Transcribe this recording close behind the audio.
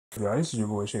Yo, this is your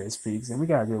boy Shay Speaks, and we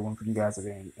got a good one for you guys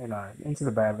today. And Into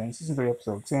the Badlands, Season 3,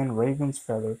 Episode 10, Raven's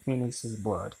Feather, Phoenix's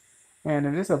Blood.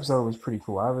 And this episode was pretty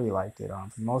cool. I really liked it.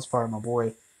 For the most part, my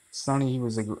boy Sonny, he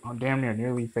was damn near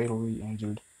nearly fatally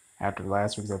injured after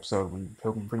last week's episode when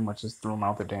Pilgrim pretty much just threw him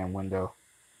out the damn window.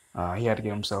 He had to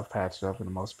get himself patched up for the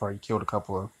most part. He killed a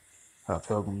couple of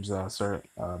Pilgrim's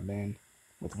men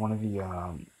with one of the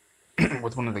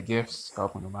with one of the gifts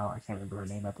helping him out. I can't remember her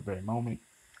name at the very moment.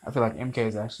 I feel like MK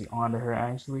is actually onto her,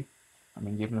 actually. I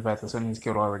mean, given the fact that Sunny has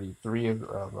killed already 3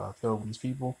 of Pilgrim's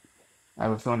people, I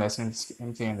have a feeling that since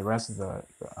MK and the rest of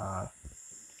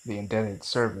the indebted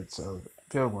servants of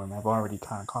Pilgrim have already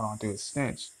kind of caught on to his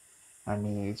stench, I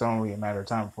mean, it's only a matter of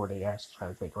time before they actually try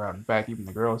to take her out. In fact, even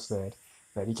the girl said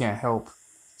that he can't help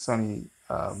Sunny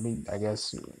meet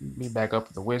back up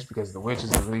with the witch because the witch is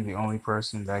really the only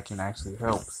person that can actually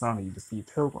help Sunny defeat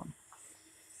Pilgrim.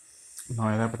 Not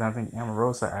only that, but I think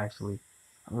Amorosa actually,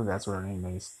 I believe that's what her name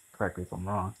is, correct me if I'm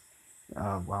wrong,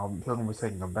 while Pilgrim was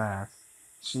taking a bath,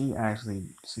 she actually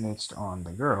snitched on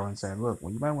the girl and said, look,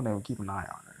 well, you might want to keep an eye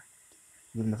on her.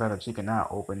 Given the fact that she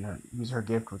cannot use her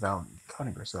gift without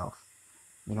cutting herself.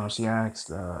 You know, she asked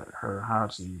her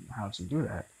how'd she do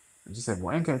that. And she said,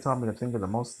 well, NK taught me to think of the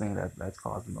most thing that's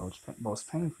caused the most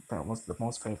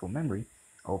painful memory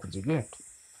opens your gift.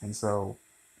 And so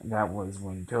that was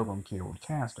when Pilgrim killed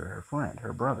Castor, her friend,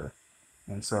 her brother.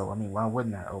 And so, I mean, why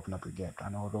wouldn't that open up your gift? I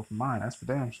know it opened mine, that's for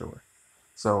damn sure.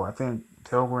 So I think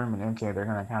Pilgrim and MK, they're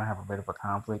going to kind of have a bit of a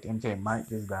conflict. MK might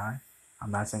just die.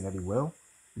 I'm not saying that he will,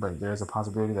 but there's a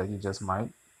possibility that he just might.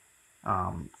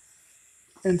 And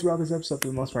throughout this episode, for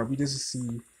the most part, we just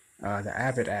see the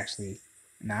Abbot actually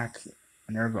knock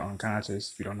Minerva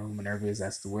unconscious. If you don't know who Minerva is,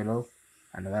 that's the widow.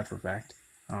 I know that for a fact.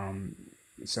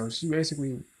 So she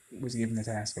basically was given the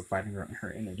task of fighting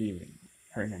her inner demon.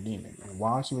 And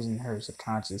while she was in her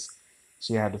subconscious,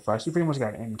 she had to fight. She pretty much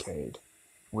got MK'd,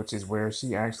 which is where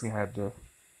she actually had to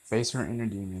face her inner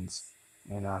demons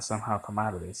and somehow come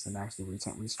out of this and actually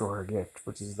restore her gift,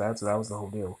 that was the whole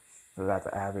deal that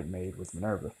the Abbot made with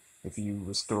Minerva. If you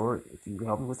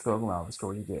help me with Pilgrim, I'll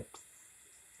restore your gift.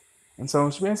 And so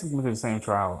she basically went through the same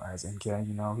trial as MK.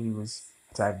 You know, he was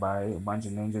attacked by a bunch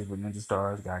of ninjas with ninja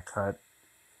stars, got cut,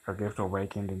 her gift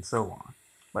awakened, and so on.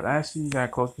 But as she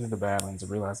got closer to the Badlands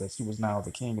and realized that she was now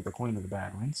the king and the queen of the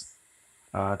Badlands,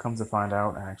 comes to find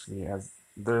out, actually, as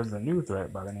there's a new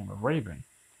threat by the name of Raven.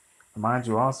 Mind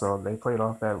you, also, they played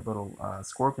off that little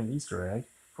Scorpion Easter egg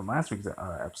from last week's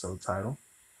episode title,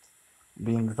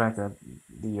 being the fact that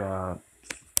the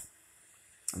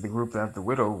group that the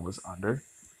widow was under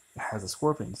has a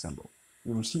scorpion symbol.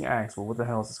 Even she asked, well, what the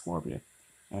hell is a scorpion?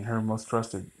 And her most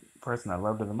trusted person that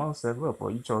loved her the most said, look, well,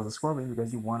 you chose a scorpion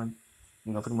because you wanted,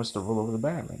 pretty much to rule over the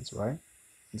Badlands, right?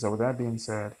 And so with that being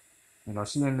said,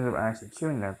 she ended up actually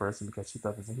killing that person because she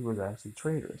thought that he was actually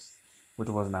traitorous, which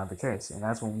was not the case. And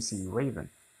that's when we see Raven.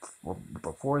 Well,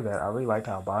 before that, I really liked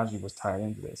how Baji was tied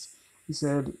into this. He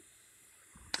said,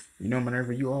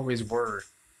 Minerva, you always were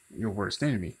your worst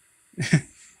enemy.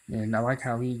 And I like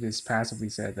how he just passively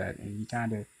said that, and he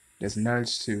kind of just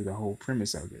nudged to the whole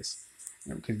premise of this.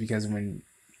 Because when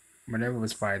Minerva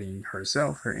was fighting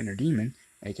herself, her inner demon,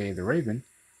 aka the Raven,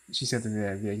 she said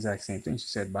the exact same thing. She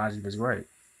said Baji was right.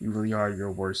 You really are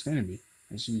your worst enemy.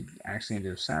 And she actually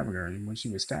ended up stabbing her. And when she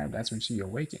was stabbed, that's when she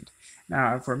awakened.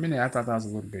 Now, for a minute, I thought that was a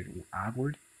little bit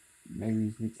awkward.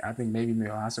 I think maybe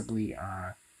possibly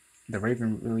the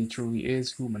Raven really truly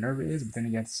is who Minerva is. But then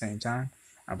again, at the same time,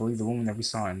 I believe the woman that we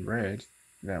saw in red,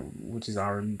 which is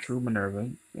our true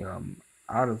Minerva,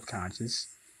 out of consciously.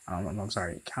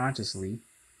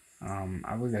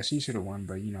 I believe that she should have won,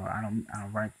 but I don't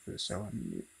rank for the show.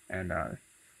 And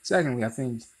secondly, I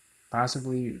think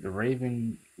possibly the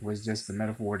Raven was just the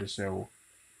metaphor to show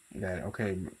that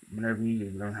Minerva, you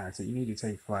need to learn you need to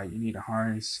take flight. You need to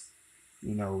harness,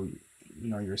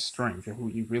 your strength and who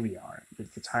you really are, the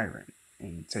tyrant,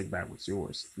 and take back what's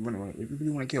yours. If you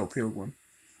really want to kill Pilgrim,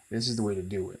 this is the way to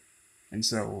do it. And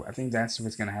so I think that's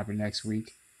what's gonna happen next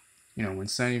week. When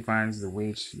Sunny finds the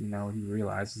witch, he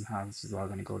realizes how this is all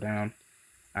gonna go down.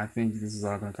 I think this is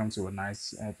all gonna come to a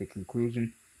nice, epic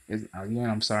conclusion. Again,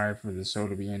 I'm sorry for the show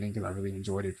to be ending because I really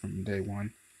enjoyed it from day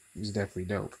one. It was definitely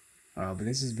dope. But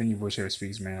this has been your boy Share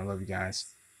Speaks, man. I love you guys.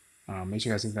 Make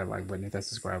sure you guys hit that like button, hit that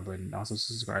subscribe button. Also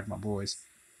subscribe to my boys,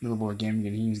 Millaboy Gaming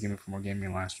and Heemz Gaming for more gaming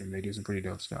and live stream. They do some pretty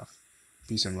dope stuff.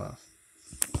 Peace and love.